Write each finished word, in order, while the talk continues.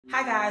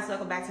Hi guys,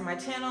 welcome back to my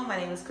channel. My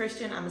name is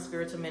Christian. I'm a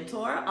spiritual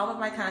mentor. All of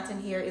my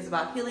content here is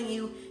about healing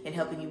you and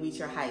helping you reach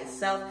your highest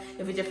self.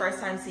 If it's your first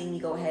time seeing me,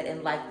 go ahead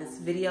and like this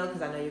video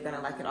because I know you're going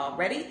to like it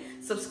already.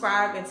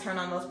 Subscribe and turn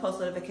on those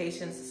post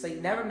notifications so you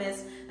never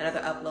miss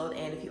another upload.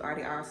 And if you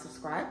already are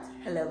subscribed,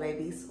 hello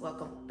babies,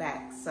 welcome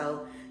back.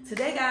 So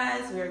today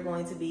guys, we are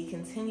going to be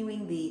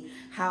continuing the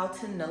How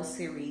to Know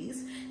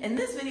series. And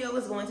this video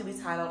is going to be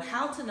titled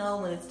How to Know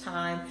When It's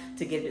Time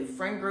to Get a New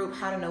Friend Group,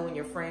 How to Know When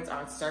Your Friends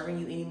Aren't Serving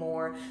You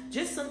Anymore.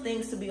 Just some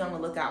things to be on the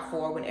lookout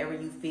for whenever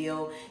you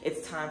feel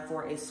it's time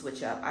for a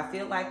switch up. I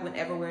feel like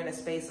whenever we're in a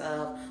space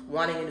of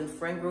wanting a new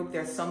friend group,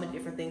 there's so many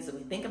different things that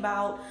we think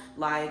about.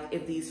 Like,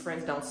 if these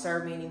friends don't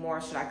serve me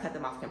anymore, should I cut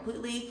them off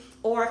completely?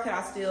 Or could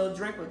I still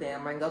drink with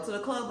them and go to the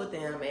club with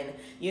them and,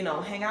 you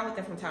know, hang out with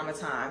them from time to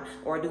time?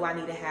 Or do I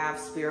need to have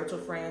spiritual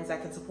friends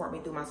that can support me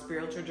through my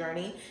spiritual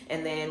journey?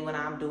 And then when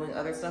I'm doing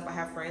other stuff, I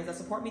have friends that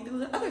support me through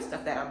the other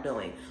stuff that I'm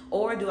doing.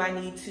 Or do I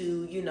need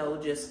to, you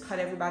know, just cut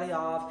everybody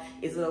off?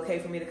 Is it okay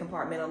for me to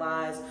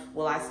compartmentalize?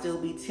 Will I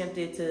still be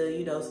tempted to,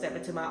 you know, step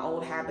into my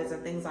old habits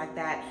and things like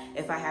that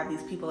if I have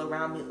these people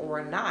around me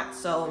or not?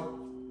 So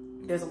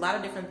there's a lot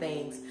of different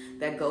things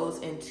that goes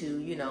into,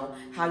 you know,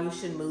 how you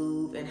should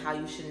move and how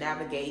you should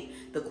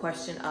navigate the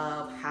question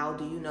of how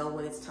do you know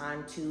when it's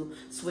time to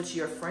switch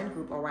your friend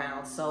group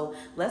around. So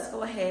let's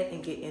go ahead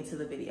and get into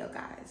the video,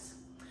 guys.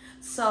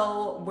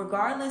 So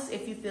regardless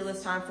if you feel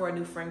it's time for a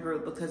new friend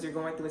group because you're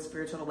going through a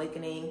spiritual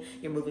awakening,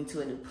 you're moving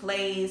to a new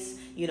place,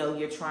 you know,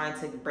 you're trying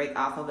to break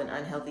off of an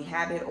unhealthy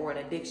habit or an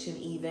addiction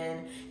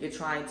even, you're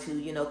trying to,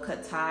 you know,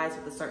 cut ties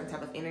with a certain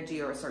type of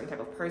energy or a certain type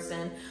of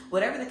person,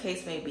 whatever the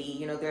case may be,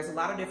 you know, there's a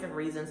lot of different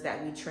reasons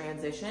that we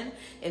transition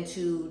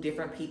into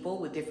different people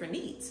with different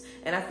needs.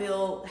 And I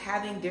feel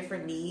having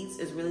different needs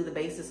is really the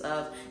basis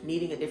of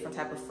needing a different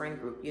type of friend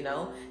group, you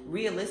know.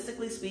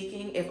 Realistically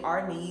speaking, if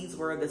our needs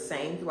were the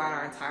same throughout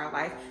our entire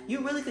life,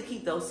 you really could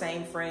keep those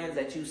same friends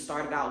that you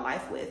started out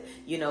life with.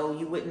 You know,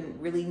 you wouldn't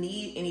really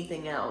need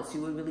anything else. You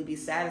would really be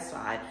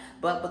satisfied.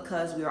 But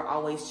because we are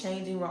always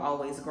changing, we're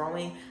always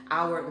growing,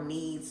 our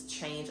needs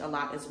change a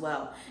lot as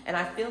well. And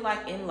I feel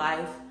like in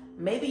life,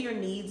 maybe your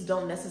needs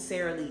don't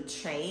necessarily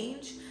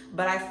change,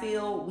 but I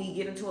feel we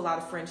get into a lot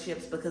of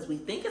friendships because we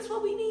think it's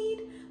what we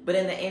need, but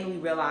in the end we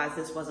realize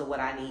this wasn't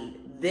what I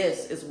need.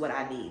 This is what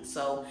I need.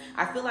 So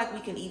I feel like we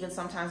can even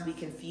sometimes be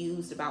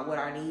confused about what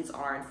our needs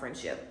are in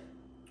friendship,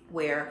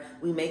 where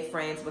we make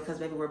friends because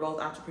maybe we're both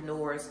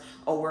entrepreneurs,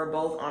 or we're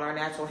both on our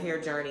natural hair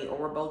journey, or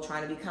we're both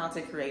trying to be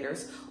content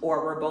creators,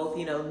 or we're both,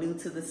 you know, new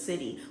to the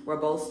city. We're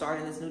both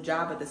starting this new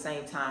job at the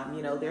same time.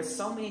 You know, there's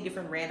so many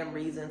different random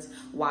reasons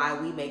why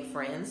we make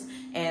friends.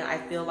 And I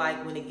feel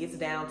like when it gets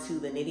down to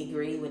the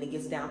nitty-gritty, when it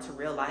gets down to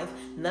real life,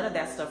 none of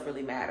that stuff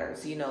really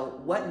matters. You know,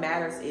 what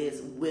matters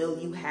is, will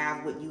you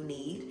have what you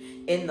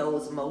need in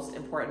those most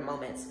important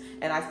moments?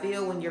 And I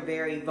feel when you're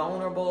very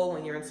vulnerable,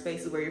 when you're in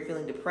spaces where you're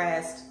feeling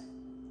depressed,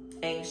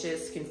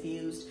 anxious,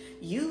 confused,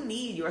 you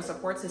need your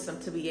support system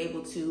to be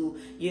able to,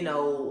 you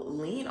know,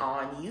 lean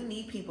on. You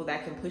need people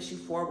that can push you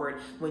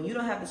forward. When you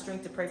don't have the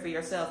strength to pray for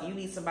yourself, you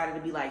need somebody to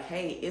be like,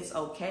 hey, it's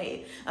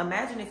okay.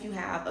 Imagine if you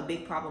have a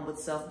big problem with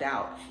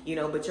self-doubt, you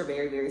know, but you're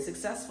very, very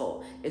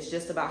successful. It's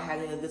just about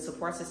having a good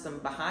support system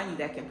behind you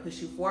that can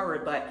push you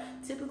forward. But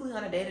typically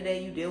on a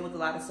day-to-day, you deal with a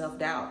lot of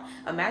self-doubt.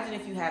 Imagine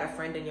if you had a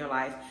friend in your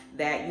life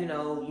that, you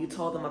know, you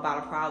told them about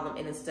a problem,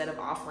 and instead of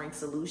offering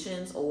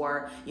solutions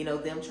or, you know,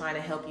 them trying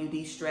to help you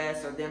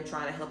de-stress or them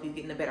trying to help you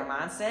get in a better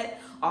mindset,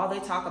 all they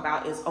talk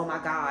about is, oh my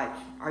God,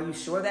 are you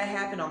sure that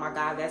happened? Oh my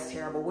God, that's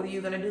terrible. What are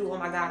you going to do? Oh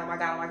my God, oh my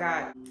God, oh my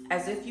God.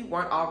 As if you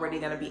weren't already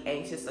going to be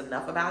anxious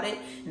enough about it.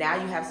 Now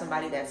you have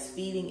somebody that's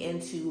feeding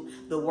into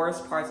the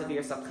worst parts of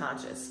your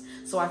subconscious.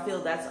 So I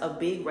feel that's a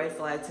big red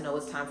flag to know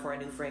it's time for a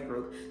new friend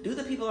group. Do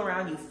the people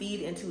around you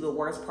feed into the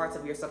worst parts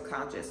of your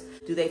subconscious?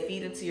 Do they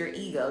feed into your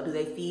ego? Do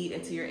they feed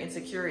into your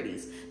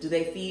insecurities? Do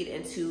they feed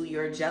into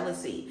your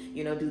jealousy?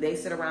 You know, do they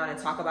sit around and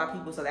talk about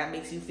people so that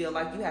makes you feel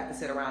like you have to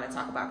sit around and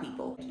talk about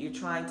people? You're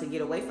trying to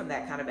get away from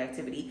that kind of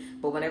activity,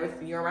 but whenever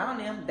you're around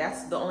them,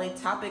 that's the only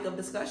topic of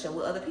discussion,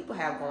 what other people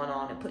have going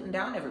on and putting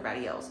down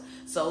everybody else.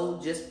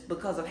 So just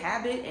because of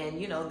habit and,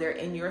 you know, they're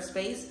in your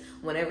space,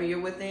 whenever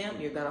you're with them,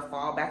 you're going to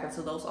fall back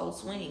into those old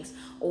swings.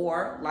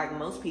 Or like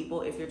most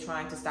people, if you're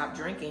trying to stop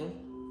drinking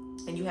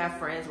and you have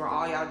friends where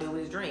all y'all do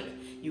is drink,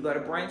 you go to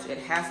brunch, it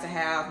has to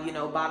have, you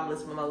know,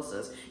 bottomless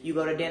mimosas. You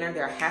go to dinner,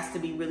 there has to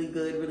be really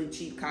good, really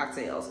cheap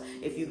cocktails.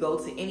 If you go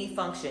to any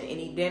function,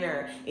 any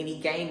dinner, any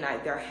game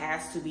night, there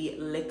has to be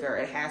liquor.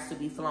 It has to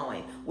be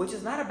flowing, which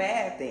is not a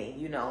bad thing.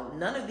 You know,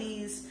 none of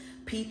these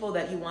people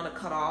that you want to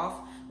cut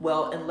off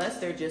Well, unless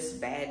they're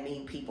just bad,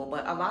 mean people.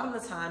 But a lot of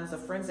the times, the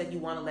friends that you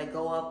want to let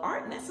go of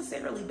aren't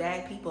necessarily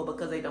bad people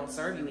because they don't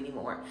serve you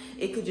anymore.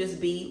 It could just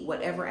be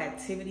whatever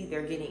activity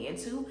they're getting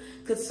into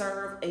could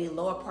serve a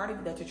lower part of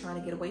you that you're trying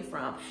to get away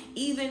from.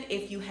 Even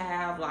if you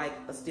have like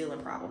a stealing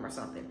problem or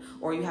something,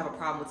 or you have a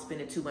problem with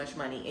spending too much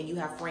money, and you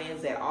have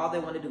friends that all they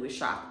want to do is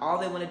shop. All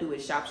they want to do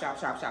is shop, shop,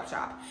 shop, shop,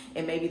 shop.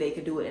 And maybe they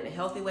could do it in a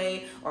healthy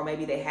way, or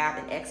maybe they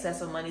have an excess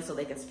of money so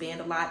they can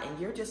spend a lot, and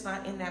you're just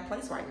not in that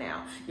place right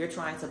now. You're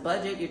trying to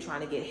budget, you're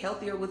trying to get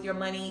healthier with your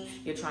money,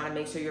 you're trying to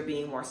make sure you're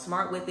being more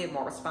smart with it,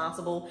 more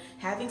responsible.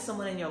 Having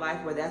someone in your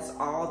life where that's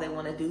all they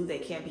want to do, they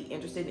can't be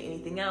interested in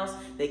anything else,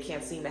 they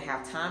can't seem to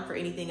have time for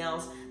anything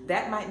else,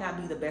 that might not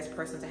be the best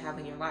person to have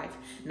in your life.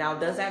 Now,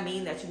 does that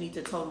mean that you need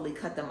to totally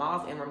cut them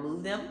off and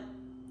remove them?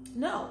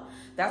 No.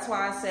 That's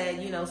why I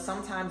said,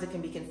 sometimes it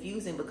can be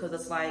confusing because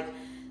it's like,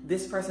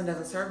 this person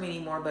doesn't serve me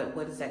anymore, but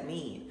what does that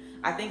mean?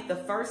 I think the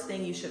first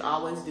thing you should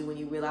always do when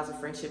you realize a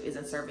friendship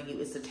isn't serving you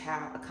is to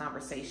have a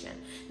conversation.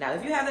 Now,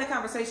 if you have that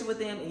conversation with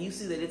them and you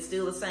see that it's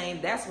still the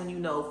same, that's when you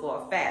know for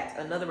a fact,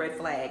 another red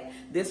flag,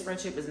 this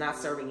friendship is not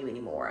serving you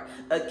anymore.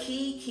 A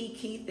key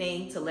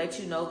thing to let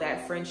you know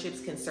that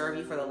friendships can serve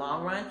you for the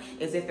long run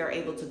is if they're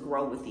able to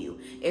grow with you.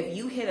 If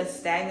you hit a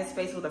stagnant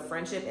space with a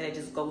friendship and it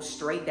just goes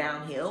straight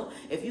downhill,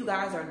 if you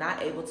guys are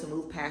not able to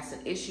move past an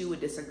issue, a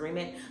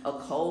disagreement, a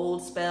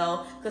cold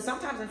spell, because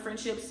sometimes in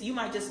friendships, you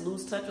might just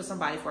lose touch with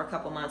somebody for a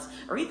couple months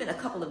or even a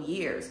couple of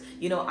years.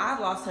 I've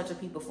lost touch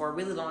with people for a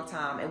really long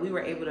time, and we were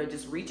able to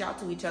just reach out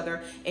to each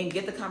other and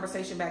get the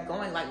conversation back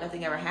going like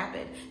nothing ever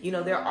happened.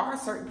 There are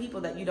certain people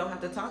that you don't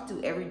have to talk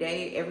to every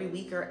day, every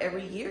week, or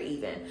every year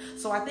even.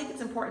 So I think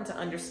it's important to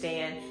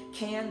understand,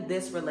 can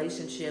this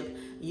relationship,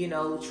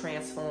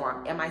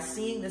 transform? Am I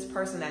seeing this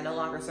person that no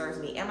longer serves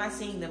me? Am I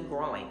seeing them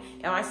growing?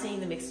 Am I seeing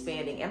them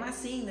expanding? Am I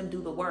seeing them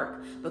do the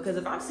work? Because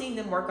if I'm seeing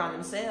them work on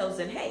themselves,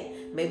 then hey,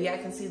 maybe I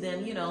can see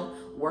them,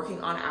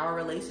 working on our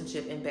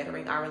relationship and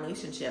bettering our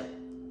relationship.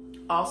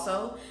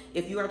 Also,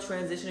 if you are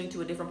transitioning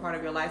to a different part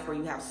of your life where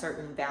you have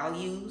certain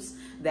values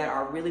that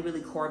are really,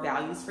 really core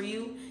values for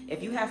you,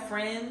 if you have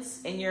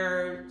friends in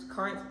your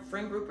current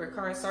friend group or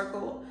current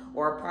circle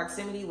or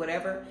proximity,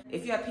 whatever,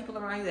 if you have people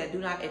around you that do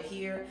not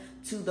adhere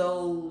to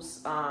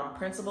those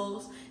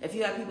principles, if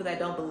you have people that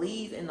don't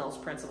believe in those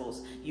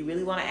principles, you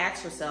really want to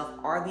ask yourself,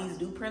 are these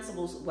new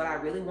principles what I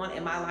really want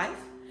in my life?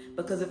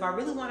 Because if I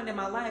really want it in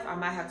my life, I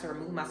might have to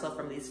remove myself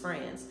from these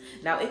friends.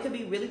 Now, it could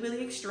be really,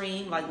 really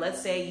extreme. Like,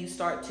 let's say you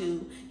start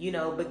to,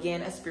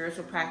 begin a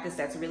spiritual practice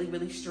that's really,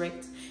 really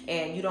strict,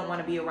 and you don't want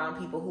to be around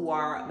people who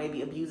are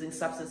maybe abusing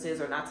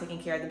substances or not taking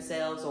care of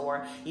themselves,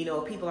 or,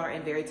 people are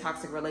in very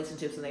toxic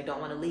relationships and they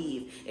don't want to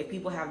leave. If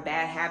people have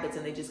bad habits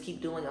and they just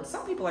keep doing them,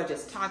 some people are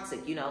just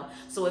toxic,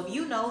 So if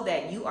you know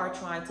that you are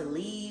trying to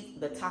leave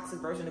the toxic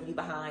version of you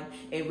behind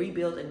and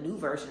rebuild a new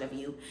version of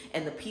you,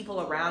 and the people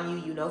around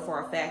you, you know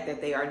for a fact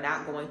that they are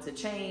not going to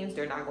change,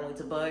 they're not going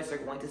to budge, they're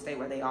going to stay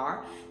where they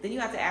are, then you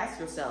have to ask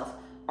yourself,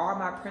 are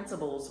my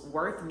principles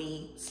worth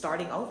me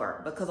starting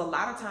over? Because a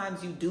lot of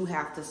times you do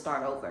have to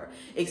start over,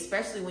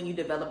 especially when you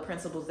develop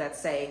principles that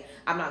say,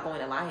 I'm not going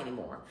to lie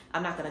anymore.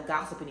 I'm not going to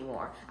gossip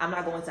anymore. I'm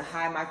not going to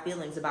hide my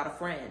feelings about a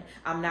friend.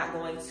 I'm not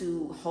going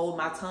to hold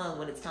my tongue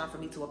when it's time for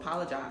me to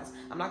apologize.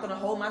 I'm not going to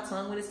hold my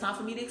tongue when it's time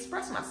for me to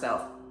express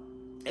myself.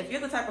 If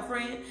you're the type of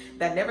friend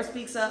that never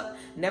speaks up,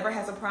 never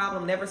has a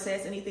problem, never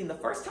says anything, the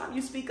first time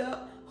you speak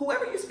up,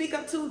 whoever you speak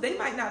up to, they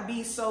might not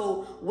be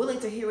so willing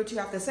to hear what you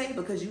have to say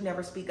because you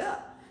never speak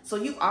up. So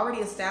you've already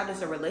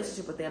established a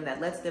relationship with them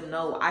that lets them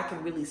know I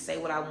can really say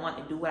what I want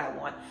and do what I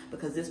want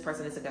because this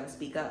person isn't going to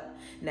speak up.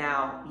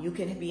 Now, you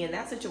can be in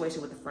that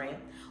situation with a friend,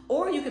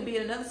 or you can be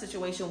in another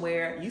situation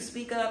where you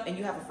speak up and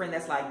you have a friend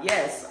that's like,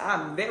 yes,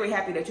 I'm very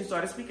happy that you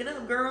started speaking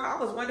up, girl. I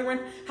was wondering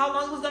how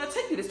long it was going to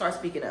take you to start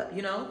speaking up,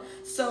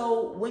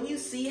 So when you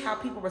see how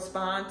people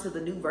respond to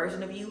the new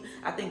version of you,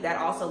 I think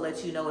that also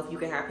lets you know if you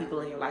can have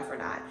people in your life or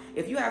not.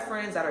 If you have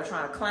friends that are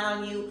trying to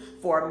clown you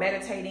for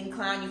meditating,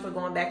 clown you for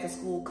going back to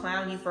school,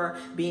 clown you for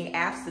being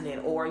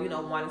abstinent, or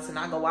wanting to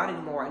not go out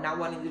anymore and not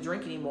wanting to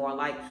drink anymore,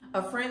 like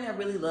a friend that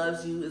really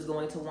loves you is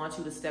going to want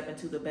you to step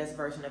into the best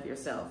version of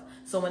yourself.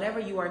 So whenever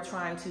you are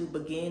trying to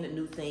begin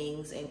new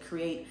things and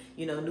create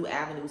new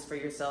avenues for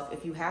yourself,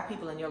 if you have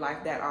people in your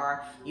life that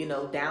are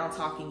down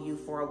talking you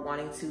for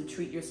wanting to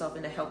treat yourself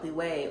in a healthy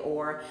way,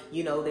 or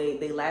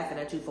they laughing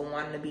at you for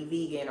wanting to be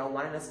vegan or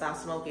wanting to stop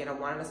smoking or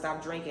wanting to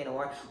stop drinking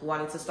or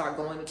wanting to start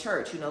going to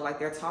church, like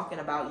they're talking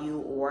about you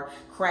or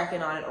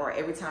cracking on it, or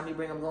every time you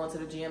bring them going to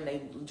the gym,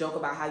 they joke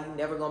about how you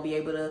never gonna be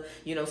able to,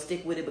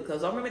 stick with it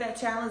because, oh, remember that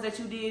challenge that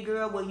you did,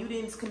 girl? Well, you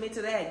didn't commit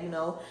to that,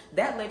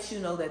 that lets you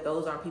know that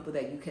those aren't people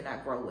that you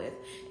cannot grow with.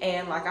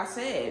 And like I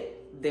said,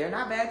 they're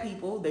not bad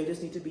people. They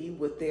just need to be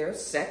with their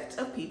sect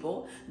of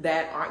people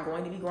that aren't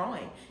going to be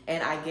growing.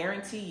 And I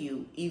guarantee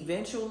you,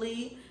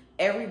 eventually,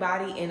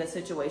 everybody in a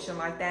situation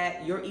like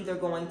that, you're either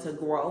going to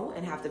grow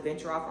and have to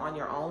venture off on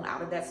your own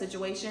out of that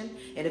situation,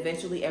 and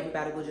eventually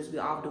everybody will just be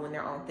off doing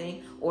their own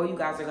thing, or you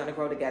guys are going to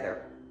grow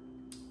together.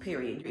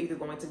 Period. You're either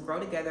going to grow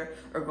together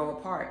or grow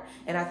apart.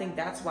 And I think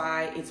that's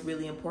why it's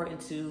really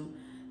important to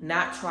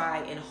not try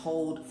and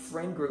hold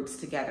friend groups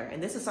together.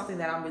 And this is something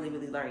that I'm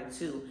really learning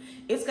too.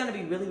 It's going to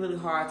be really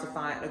hard to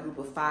find a group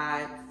of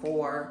 5,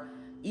 4,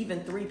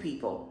 even 3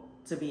 people,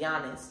 to be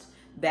honest,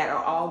 that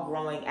are all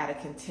growing at a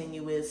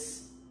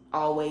continuous,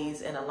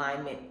 always in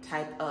alignment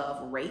type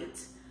of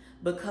rate,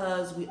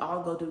 because we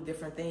all go through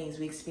different things.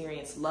 We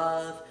experience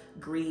love,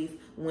 grief,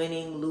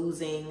 winning,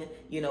 losing,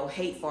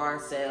 hate for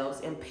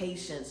ourselves,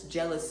 impatience,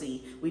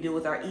 jealousy. We deal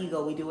with our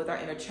ego. We deal with our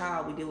inner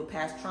child. We deal with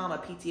past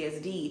trauma,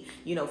 PTSD,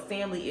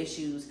 family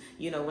issues,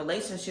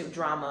 relationship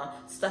drama,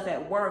 stuff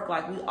at work.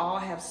 Like, we all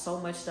have so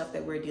much stuff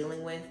that we're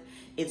dealing with.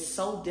 It's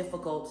so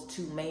difficult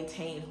to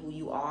maintain who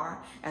you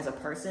are as a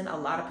person. A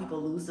lot of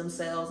people lose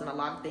themselves in a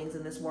lot of things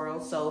in this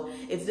world. So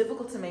it's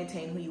difficult to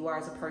maintain who you are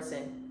as a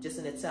person just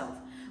in itself.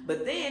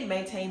 But then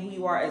maintain who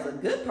you are as a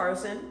good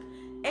person,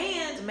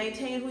 and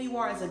maintain who you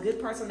are as a good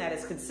person that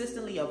is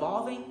consistently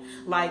evolving.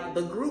 Like,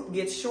 the group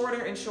gets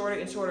shorter and shorter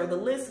and shorter. The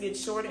list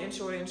gets shorter and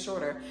shorter and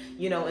shorter,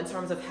 in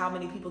terms of how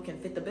many people can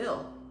fit the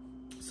bill.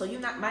 So you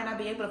might not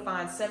be able to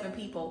find 7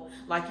 people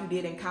like you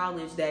did in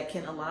college that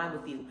can align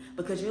with you,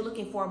 because you're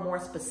looking for a more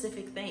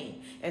specific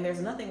thing. And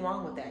there's nothing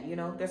wrong with that.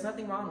 There's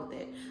nothing wrong with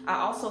it. I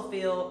also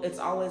feel it's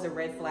always a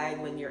red flag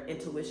when your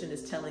intuition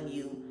is telling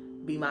you,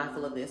 be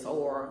mindful of this,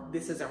 or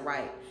this isn't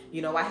right.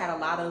 I had a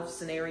lot of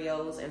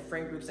scenarios and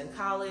friend groups in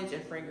college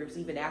and friend groups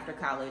even after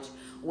college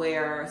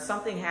where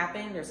something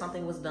happened or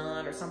something was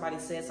done or somebody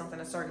said something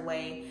a certain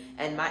way,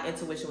 and my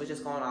intuition was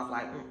just going off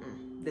like,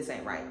 this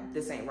ain't right,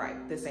 this ain't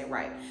right, this ain't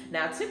right.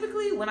 Now,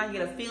 typically when I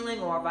get a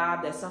feeling or a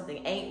vibe that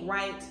something ain't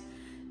right,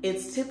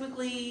 it's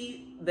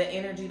typically the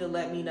energy to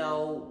let me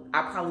know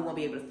I probably won't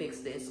be able to fix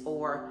this,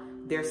 or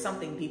there's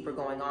something deeper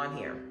going on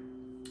here.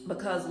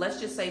 Because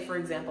let's just say, for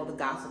example, the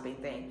gossiping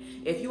thing.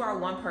 If you are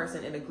one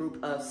person in a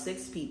group of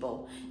 6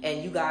 people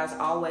and you guys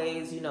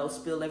always,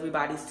 spill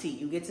everybody's tea.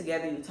 You get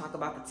together, you talk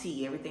about the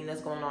tea, everything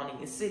that's going on in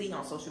your city,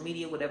 on social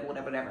media,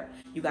 whatever.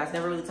 You guys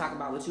never really talk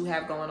about what you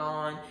have going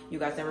on. You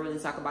guys never really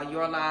talk about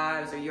your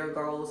lives or your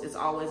goals. It's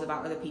always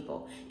about other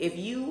people. If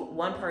you,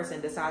 one person,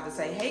 decide to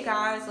say, hey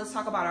guys, let's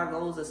talk about our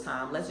goals this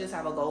time. Let's just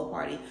have a goal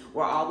party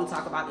where all we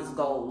talk about is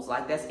goals.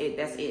 Like, that's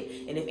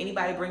it. And if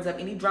anybody brings up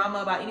any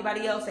drama about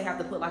anybody else, they have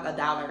to put like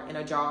 $1 in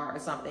a jar or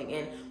something,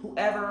 and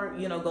whoever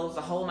goes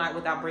the whole night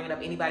without bringing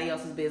up anybody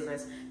else's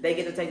business, they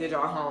get to take the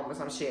jar home or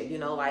some shit.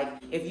 Like,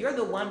 if you're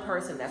the one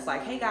person that's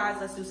like, hey guys,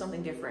 let's do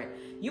something different,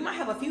 you might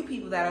have a few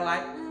people that are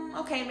like,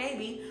 okay,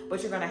 maybe,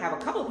 but you're gonna have a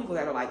couple of people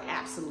that are like,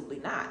 absolutely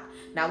not.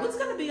 Now, what's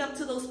gonna be up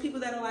to those people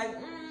that are like,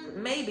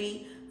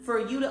 maybe, for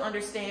you to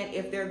understand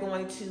if they're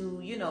going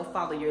to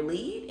follow your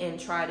lead and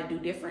try to do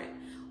different,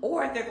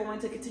 or if they're going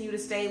to continue to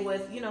stay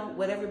with,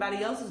 what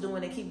everybody else is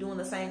doing and keep doing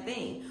the same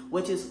thing,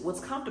 which is what's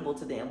comfortable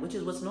to them, which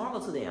is what's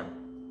normal to them.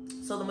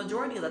 So the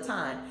majority of the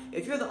time,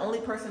 if you're the only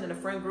person in a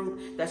friend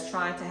group that's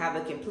trying to have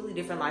a completely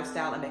different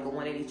lifestyle and make a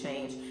 180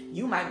 change,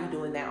 you might be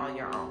doing that on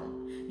your own.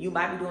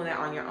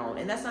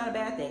 And that's not a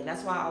bad thing.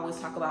 That's why I always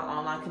talk about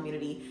online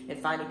community and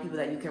finding people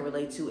that you can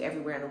relate to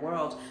everywhere in the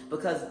world,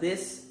 because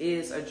this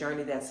is a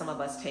journey that some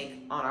of us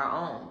take on our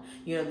own.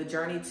 The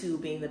journey to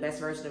being the best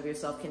version of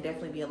yourself can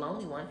definitely be a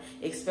lonely one,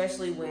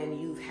 especially when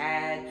you've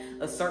had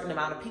a certain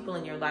amount of people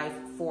in your life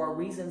for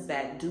reasons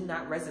that do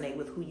not resonate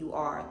with who you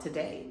are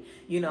today.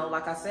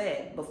 Like I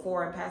said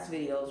before in past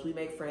videos, we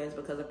make friends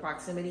because of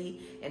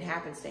proximity and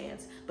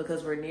happenstance,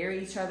 because we're near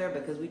each other,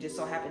 because we just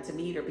so happen to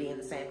meet or be in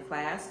the same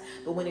class.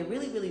 But when it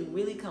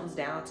really comes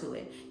down to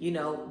it,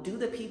 do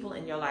the people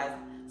in your life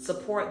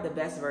support the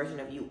best version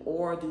of you,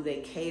 or do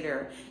they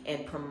cater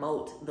and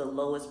promote the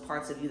lowest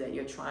parts of you that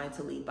you're trying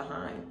to leave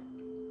behind?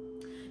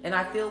 And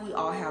I feel we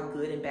all have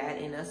good and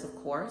bad in us, of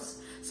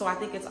course. So I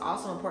think it's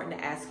also important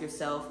to ask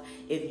yourself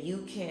if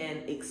you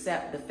can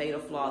accept the fatal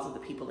flaws of the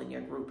people in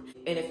your group,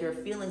 and if your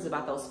feelings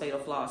about those fatal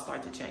flaws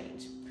start to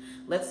change.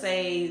 Let's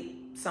say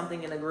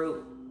something in a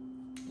group,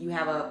 you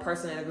have a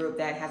person in a group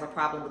that has a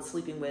problem with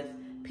sleeping with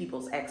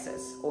people's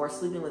exes, or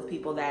sleeping with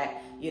people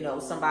that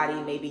somebody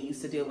maybe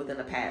used to deal with in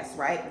the past,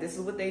 right? This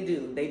is what they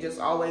do. They just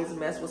always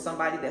mess with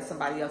somebody that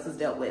somebody else has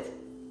dealt with.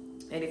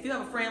 And if you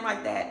have a friend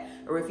like that,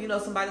 or if you know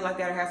somebody like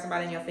that, or have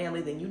somebody in your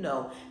family, then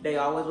they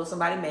always with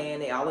somebody man,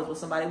 they always with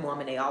somebody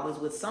woman, they always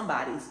with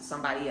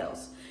somebody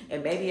else.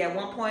 And maybe at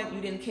one point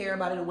you didn't care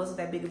about it, it wasn't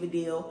that big of a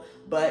deal,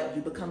 but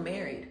you become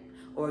married,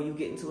 or you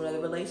get into another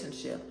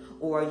relationship,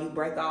 or you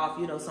break off,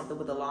 something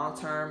with a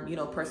long-term,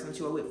 person that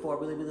you were with for a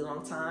really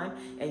long time,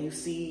 and you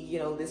see,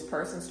 this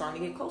person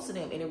starting to get close to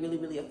them, and it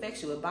really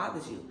affects you. It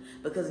bothers you,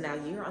 because now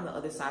you're on the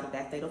other side of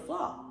that fatal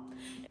flaw.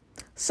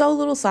 So,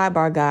 little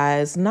sidebar,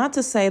 guys, not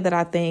to say that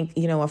I think,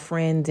 a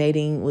friend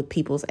dating with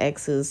people's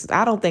exes,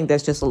 I don't think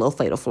that's just a little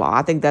fatal flaw.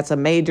 I think that's a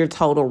major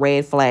total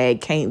red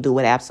flag. Can't do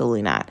it.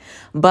 Absolutely not.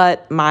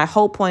 But my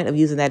whole point of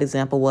using that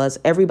example was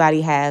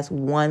everybody has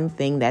one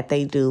thing that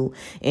they do,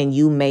 and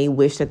you may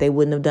wish that they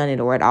wouldn't have done it,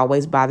 or it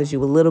always bothers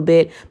you a little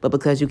bit. But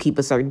because you keep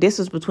a certain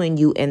distance between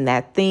you and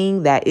that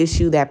thing, that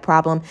issue, that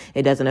problem,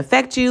 it doesn't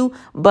affect you,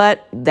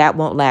 but that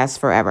won't last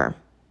forever.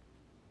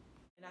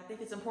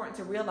 important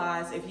to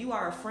realize if you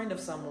are a friend of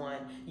someone,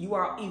 you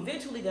are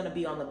eventually going to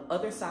be on the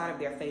other side of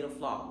their fatal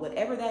flaw.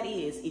 Whatever that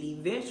is, it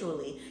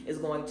eventually is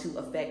going to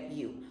affect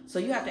you. So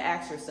you have to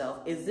ask yourself,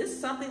 is this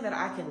something that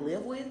I can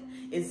live with?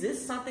 Is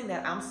this something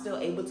that I'm still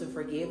able to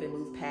forgive and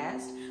move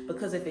past?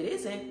 Because if it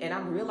isn't, and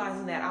I'm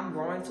realizing that I'm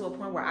growing to a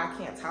point where I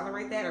can't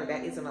tolerate that, or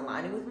that isn't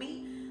aligning with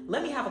me,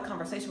 let me have a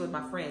conversation with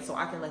my friends so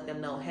I can let them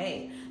know,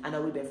 hey, I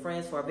know we've been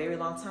friends for a very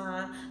long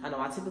time. I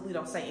know I typically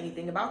don't say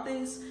anything about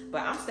this,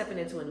 but I'm stepping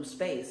into a new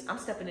space. I'm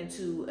stepping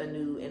into a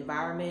new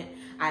environment.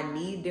 I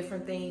need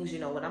different things. You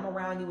know, when I'm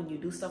around you, when you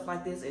do stuff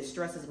like this, it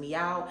stresses me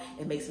out.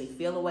 It makes me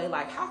feel away.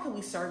 Like, how can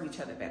we serve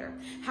each other better?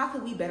 How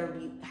can we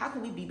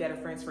be better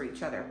friends for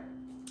each other?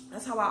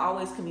 That's how I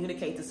always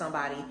communicate to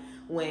somebody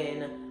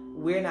when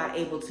we're not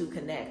able to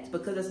connect,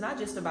 because it's not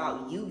just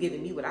about you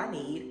giving me what I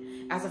need.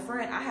 As a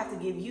friend, I have to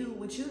give you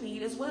what you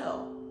need as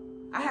well.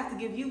 I have to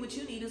give you what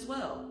you need as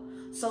well.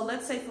 So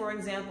let's say, for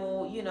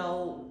example, you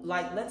know,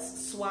 like,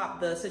 let's swap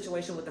the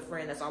situation with a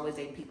friend that's always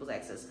dating people's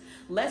exes.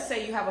 Let's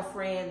say you have a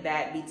friend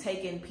that be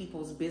taking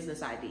people's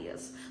business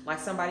ideas. Like,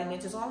 somebody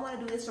mentions, oh, I want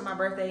to do this for my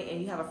birthday,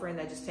 and you have a friend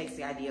that just takes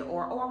the idea.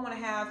 Or, oh, I want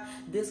to have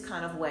this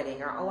kind of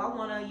wedding. Or, oh, I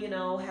want to, you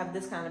know, have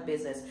this kind of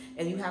business.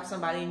 And you have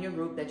somebody in your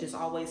group that just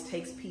always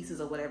takes pieces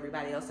of what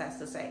everybody else has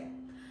to say.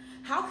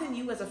 How can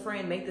you as a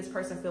friend make this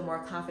person feel more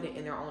confident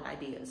in their own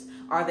ideas?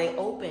 Are they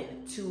open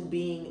to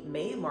being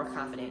made more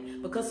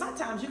confident? Because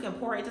sometimes you can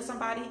pour into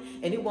somebody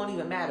and it won't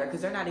even matter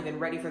because they're not even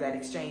ready for that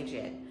exchange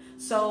yet.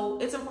 So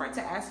it's important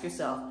to ask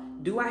yourself,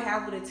 do I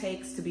have what it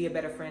takes to be a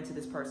better friend to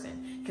this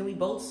person? Can we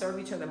both serve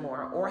each other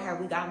more? Or have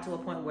we gotten to a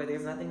point where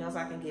there's nothing else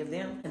I can give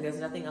them and there's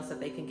nothing else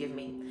that they can give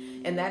me?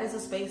 And that is a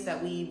space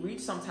that we reach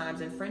sometimes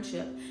in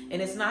friendship.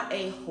 And it's not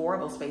a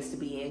horrible space to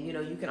be in. You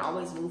know, you can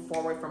always move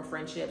forward from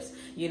friendships,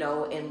 you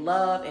know, in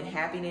love and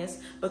happiness.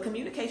 But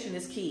communication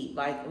is key.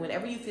 Like,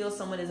 whenever you feel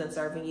someone isn't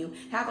serving you,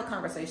 have a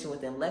conversation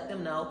with them. Let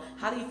them know,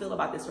 how do you feel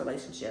about this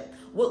relationship?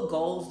 What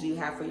goals do you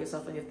have for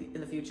yourself in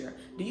the future?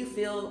 Do you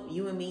feel,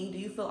 you and me, do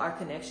you feel our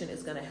connection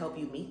is going to help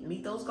you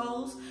meet those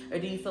goals? Or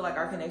do you feel like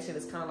our connection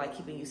is kind of like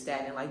keeping you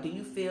stagnant? Like, do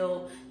you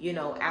feel, you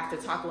know, after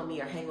talking with me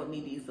or hanging with me,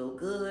 do you feel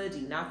good? Do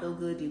you not feel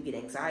good? Do you get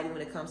anxiety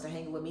when it comes to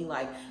hanging with me?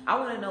 Like, I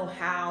want to know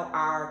how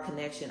our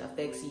connection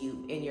affects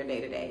you in your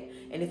day-to-day.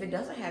 And if it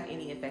doesn't have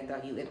any effect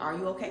on you, then are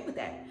you okay with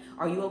that?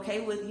 Are you okay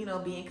with, you know,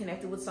 being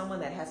connected with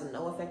someone that has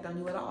no effect on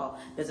you at all?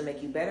 Doesn't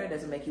make you better,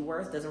 doesn't make you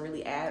worse, doesn't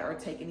really add or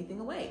take anything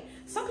away.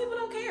 Some people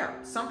don't care.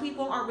 Some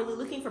people aren't really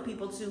looking for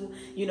people to,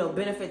 you know,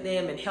 benefit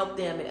them and help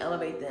them and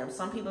elevate them.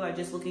 Some people are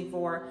just looking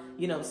for,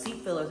 you know, seat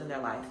fillers in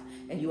their life.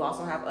 And you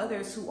also have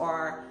others who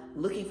are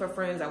looking for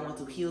friends that want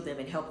to heal them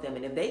and help them.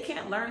 And if they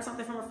can't learn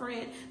something from a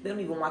friend, they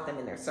don't even want them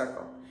in their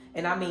circle.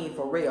 And I mean,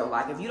 for real,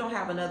 like, if you don't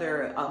have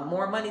another,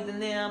 more money than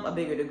them, a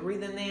bigger degree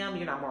than them,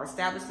 you're not more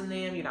established than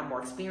them, you're not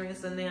more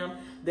experienced than them,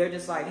 they're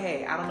just like,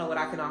 hey, I don't know what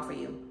I can offer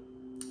you.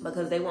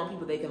 Because they want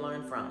people they can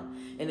learn from.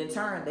 And in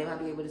turn, they might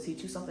be able to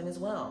teach you something as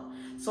well.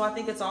 So I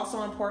think it's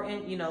also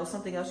important, you know,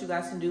 something else you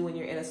guys can do when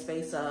you're in a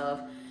space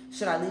of,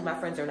 should I leave my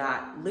friends or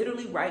not?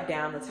 Literally write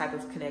down the type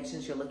of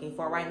connections you're looking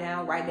for right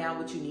now. Write down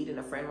what you need in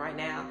a friend right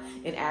now.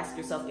 And ask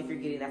yourself if you're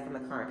getting that from the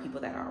current people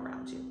that are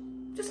around you.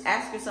 Just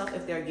ask yourself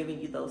if they're giving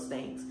you those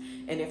things.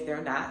 And if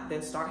they're not,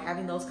 then start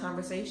having those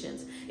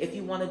conversations. If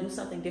you want to do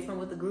something different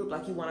with the group,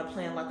 like you want to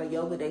plan like a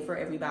yoga day for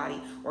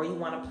everybody, or you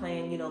want to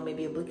plan, you know,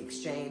 maybe a book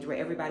exchange where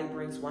everybody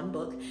brings one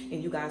book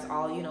and you guys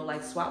all, you know,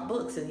 like swap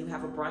books, and you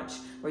have a brunch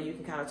where you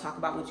can kind of talk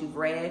about what you've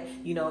read.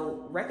 You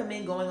know,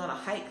 recommend going on a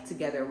hike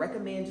together.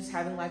 Recommend just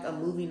having like a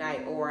movie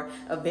night or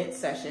event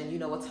session, you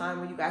know, a time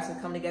where you guys can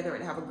come together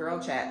and have a girl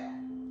chat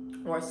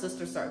or a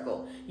sister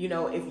circle. You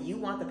know, if you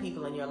want the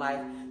people in your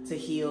life to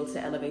heal,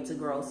 to elevate, to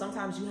grow,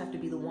 sometimes you have to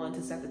be the one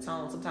to set the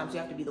tone. Sometimes you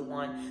have to be the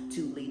one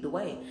to lead the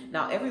way.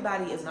 Now,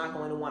 everybody is not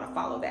going to want to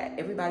follow that.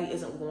 Everybody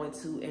isn't going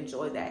to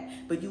enjoy that.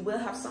 But you will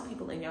have some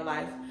people in your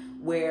life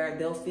where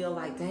they'll feel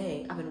like,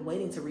 dang, I've been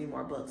waiting to read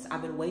more books.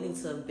 I've been waiting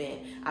to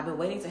invent. I've been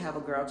waiting to have a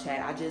girl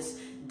chat. I just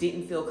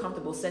didn't feel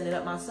comfortable setting it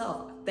up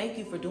myself. Thank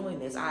you for doing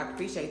this. I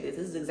appreciate this.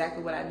 This is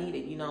exactly what I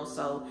needed, you know.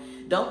 So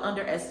don't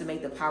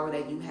underestimate the power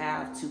that you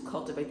have to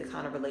cultivate the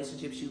kind of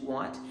relationships you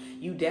want.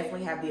 You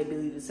definitely have the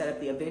ability to set up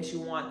the events you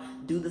want,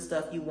 do the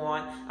stuff you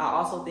want. I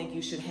also think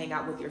you should hang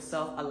out with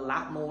yourself a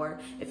lot more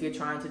if you're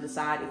trying to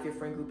decide if your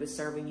friend group is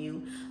serving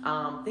you.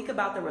 Think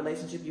about the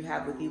relationship you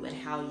have with you and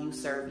how you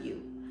serve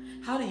you.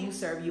 How do you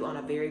serve you on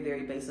a very,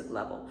 very basic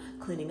level?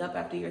 Cleaning up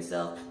after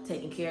yourself,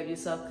 taking care of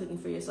yourself, cooking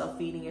for yourself,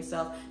 feeding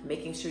yourself,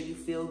 making sure you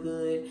feel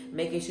good,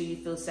 making sure you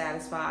feel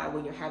satisfied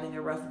when you're having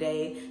a rough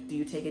day. Do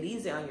you take it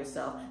easy on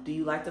yourself? Do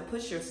you like to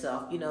push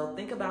yourself? You know,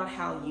 think about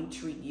how you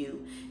treat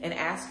you and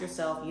ask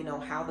yourself, you know,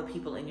 how the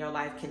people in your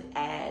life can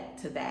add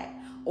to that.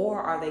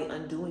 Or are they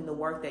undoing the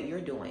work that you're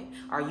doing?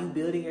 Are you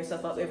building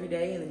yourself up every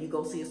day and then you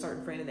go see a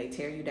certain friend and they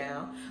tear you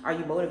down? Are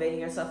you motivating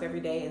yourself every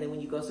day and then when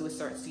you go see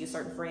a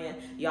certain friend,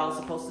 y'all are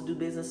supposed to do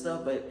business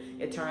stuff, but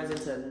it turns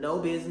into no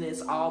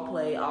business, all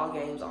play, all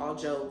games, all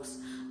jokes.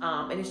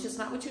 And it's just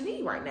not what you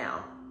need right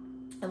now.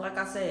 And like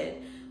I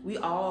said, We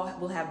all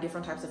will have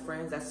different types of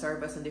friends that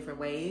serve us in different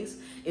ways.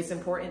 It's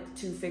important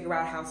to figure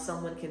out how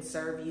someone can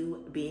serve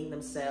you being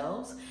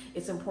themselves.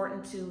 It's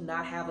important to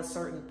not have a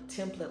certain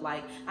template,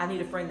 like I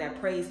need a friend that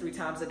prays 3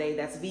 times a day,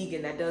 that's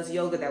vegan, that does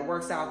yoga, that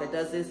works out, that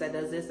does this, that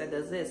does this, that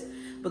does this,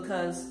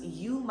 because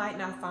you might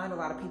not find a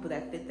lot of people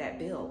that fit that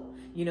bill.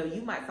 You know,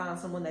 you might find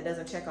someone that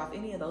doesn't check off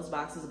any of those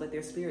boxes, but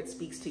their spirit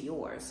speaks to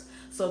yours.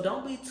 So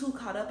don't be too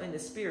caught up in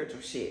this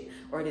spiritual shit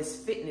or this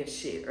fitness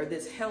shit or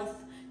this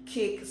health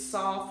kick,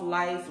 soft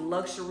life,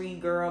 luxury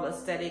girl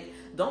aesthetic.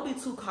 Don't be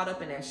too caught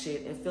up in that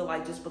shit and feel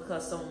like just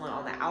because someone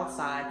on the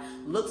outside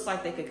looks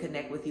like they could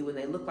connect with you and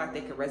they look like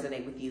they could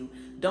resonate with you,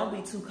 don't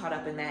be too caught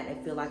up in that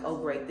and feel like, oh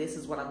great, this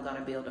is what I'm going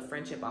to build a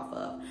friendship off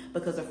of.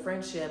 Because a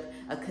friendship,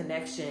 a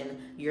connection,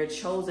 your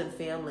chosen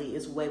family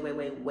is way, way,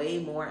 way, way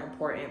more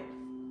important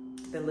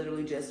than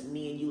literally just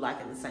me and you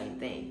liking the same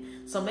thing.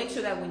 So make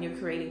sure that when you're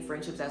creating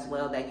friendships as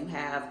well, that you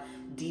have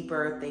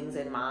deeper things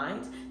in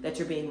mind, that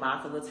you're being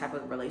mindful of the type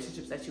of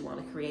relationships that you want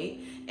to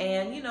create.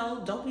 And, you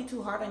know, don't be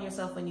too hard on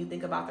yourself when you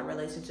think about the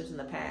relationships in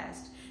the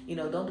past. You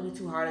know, don't be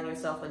too hard on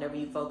yourself whenever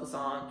you focus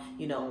on,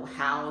 you know,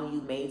 how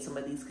you made some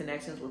of these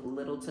connections with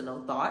little to no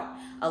thought.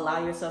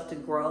 Allow yourself to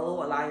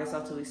grow, allow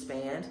yourself to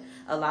expand,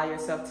 allow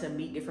yourself to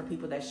meet different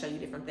people that show you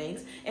different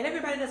things. And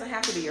everybody doesn't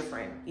have to be your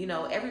friend. You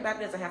know, everybody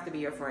doesn't have to be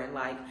your friend.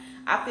 Like,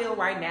 I feel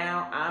right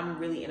now I'm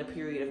really in a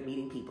period of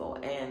meeting people,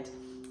 and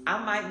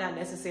I might not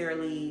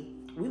necessarily,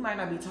 we might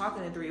not be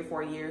talking in 3 or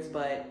 4 years,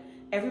 but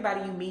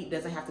everybody you meet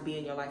doesn't have to be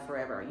in your life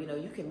forever. You know,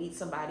 you can meet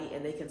somebody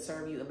and they can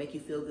serve you and make you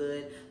feel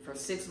good for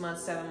 6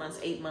 months, 7 months,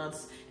 8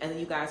 months, and then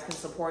you guys can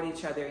support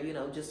each other, you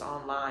know, just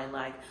online.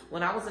 Like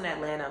when I was in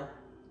Atlanta,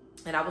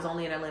 and I was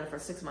only in Atlanta for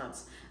 6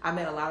 months, I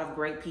met a lot of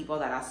great people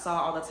that I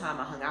saw all the time,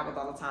 I hung out with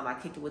all the time, I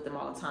kicked it with them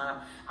all the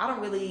time. I don't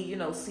really, you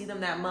know, see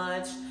them that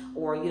much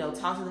or, you know,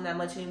 talk to them that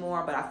much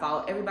anymore, but I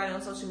follow everybody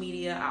on social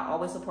media. I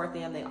always support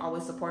them. They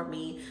always support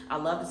me. I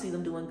love to see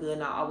them doing good,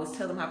 and I always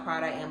tell them how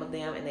proud I am of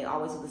them, and they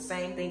always do the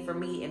same thing for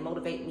me and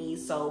motivate me.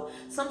 So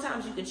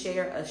sometimes you can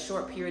share a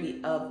short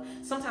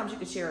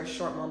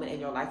moment in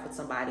your life with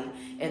somebody,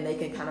 and they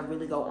can kind of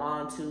really go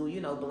on to, you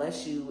know,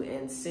 bless you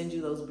and send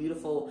you those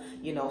beautiful,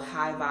 you know,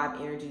 high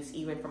vibe energies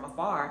even from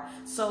afar.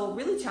 So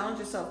really challenge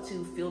yourself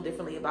to feel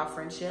differently about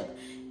friendship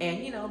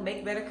and, you know,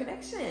 make better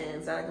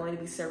connections that are going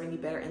to be serving you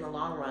better in the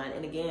long run.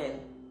 And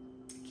again,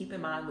 keep in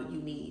mind what you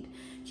need.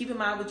 Keep in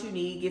mind what you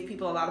need. Give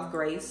people a lot of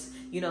grace.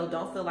 You know,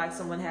 don't feel like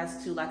someone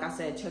has to, like I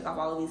said, check off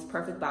all of these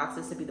perfect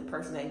boxes to be the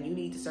person that you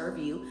need to serve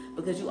you,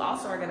 because you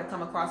also are going to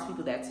come across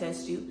people that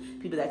test you,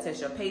 people that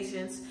test your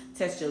patience,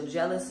 test your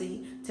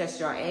jealousy, test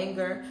your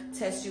anger,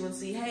 test you and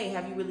see, hey,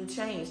 have you really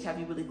changed? Have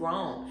you really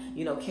grown?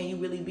 You know, can you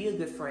really be a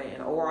good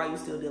friend, or are you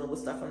still dealing with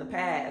stuff from the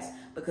past?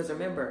 Because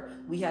remember,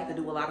 we have to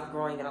do a lot of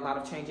growing and a lot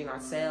of changing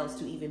ourselves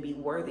to even be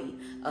worthy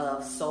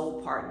of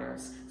soul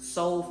partners,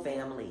 soul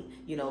family,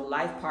 you know,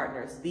 life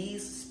partners.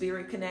 These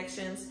spirit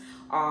connections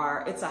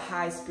it's a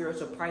high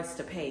spiritual price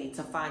to pay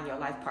to find your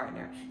life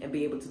partner and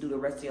be able to do the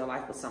rest of your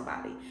life with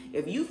somebody.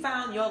 If you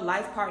found your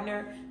life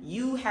partner,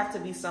 you have to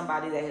be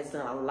somebody that has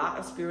done a lot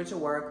of spiritual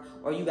work,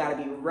 or you got to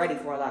be ready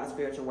for a lot of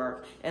spiritual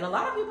work. And a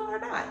lot of people are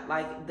not.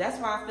 Like, that's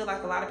why I feel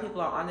like a lot of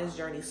people are on this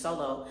journey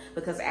solo,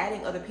 because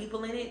adding other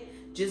people in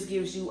it just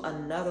gives you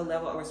another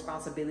level of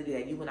responsibility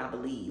that you would not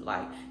believe.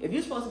 Like, if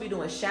you're supposed to be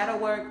doing shadow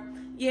work,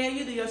 yeah,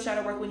 you do your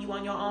shadow work when you're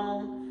on your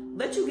own.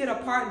 Let you get a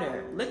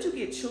partner. Let you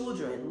get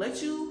children.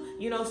 Let you,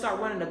 you know, start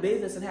running a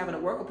business and having to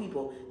work with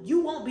people.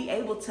 You won't be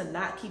able to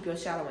not keep your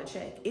shadow in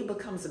check. It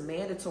becomes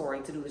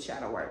mandatory to do the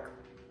shadow work.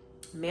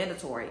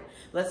 Mandatory.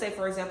 Let's say,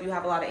 for example, you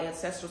have a lot of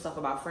ancestral stuff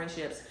about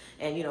friendships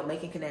and, you know,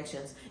 making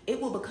connections. It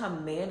will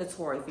become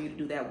mandatory for you to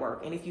do that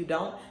work. And if you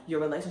don't,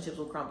 your relationships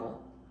will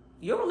crumble.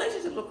 Your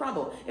relationships will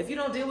crumble. If you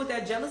don't deal with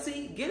that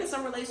jealousy, get in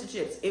some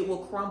relationships. It will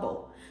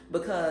crumble,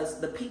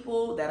 because the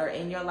people that are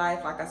in your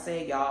life, like I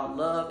said, y'all,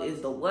 love is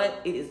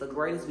it is the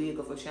greatest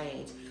vehicle for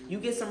change. You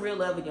get some real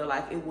love in your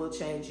life, it will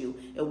change you.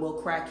 It will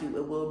crack you.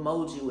 It will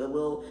mold you. It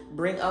will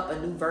bring up a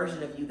new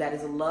version of you that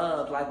is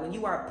love. Like, when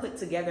you are put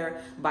together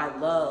by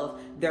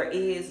love, there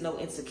is no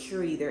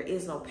insecurity. There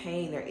is no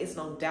pain. There is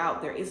no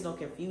doubt. There is no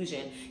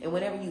confusion. And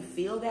whenever you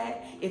feel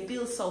that, it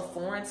feels so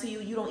foreign to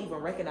you, you don't even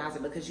recognize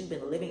it, because you've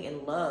been living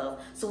in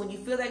love. So when you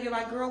feel that, you're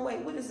like, girl, wait,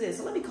 what is this?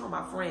 So let me call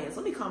my friends.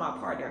 Let me call my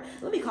partner.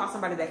 Let me call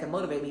somebody that can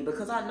motivate me,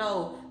 because I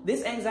know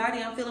this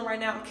anxiety I'm feeling right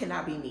now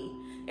cannot be me.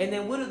 And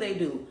then what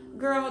do?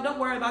 Girl, don't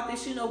worry about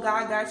this. You know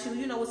God got you.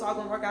 You know what's all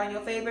going to work out in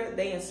your favor.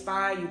 They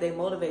inspire you. They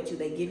motivate you.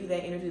 They give you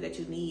that energy that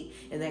you need,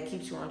 and that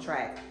keeps you on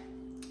track.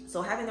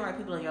 So having the right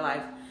people in your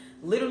life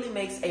literally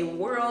makes a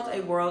world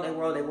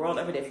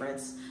of a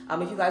difference.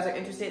 If you guys are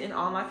interested in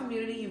online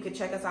community, you can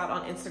check us out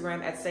on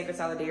Instagram at Sacred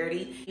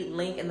Solidarity.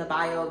 Link in the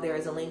bio, there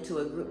is a link to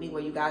a group me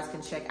where you guys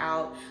can check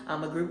out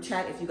a group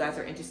chat if you guys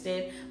are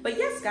interested. But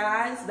yes,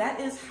 guys, that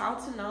is how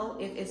to know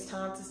if it's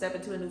time to step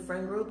into a new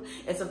friend group,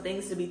 and some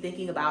things to be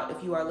thinking about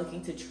if you are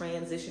looking to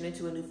transition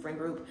into a new friend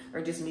group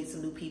or just meet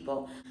some new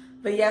people.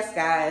 But yes,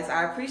 guys,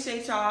 I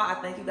appreciate y'all. I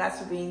thank you guys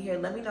for being here.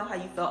 Let me know how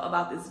you felt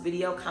about this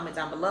video. Comment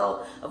down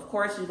below. Of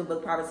course, you can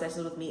book private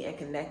sessions with me and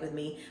connect with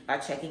me by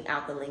checking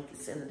out the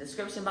links in the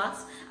description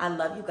box. I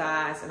love you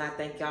guys, and I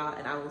thank y'all,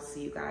 and I will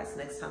see you guys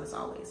next time as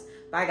always.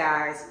 Bye,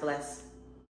 guys. Bless.